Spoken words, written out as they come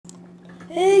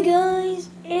Hey guys,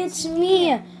 it's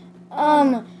me.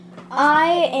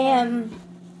 I am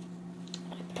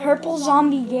Purple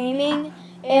Zombie Gaming,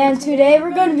 and today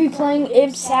we're going to be playing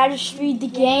sadistory the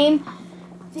game.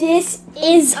 This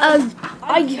is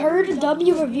I heard a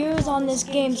W reviews on this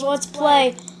game, so let's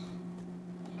play.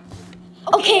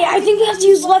 Okay, I think we have to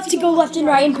use left to go left and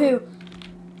right and poo.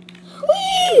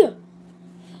 Whee!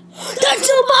 That's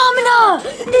Obama!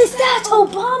 Is that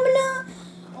Obama?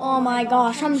 Oh my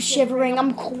gosh, I'm shivering,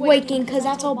 I'm quaking because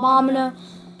that's Obama.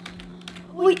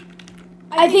 Wait,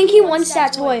 I think he wants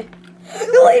that toy.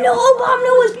 No, I know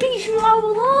Obama was Pichu all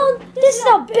along. This is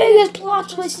the biggest plot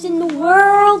twist in the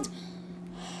world.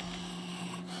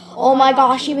 Oh my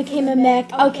gosh, he became a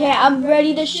mech. Okay, I'm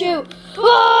ready to shoot.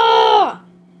 Ah!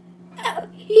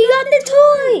 He got the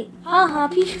toy. Haha,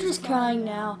 Pichu is crying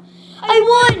now. I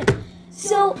won.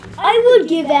 So, I would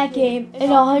give that game an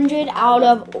 100 out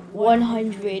of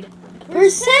 100%.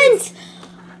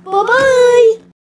 Bye-bye.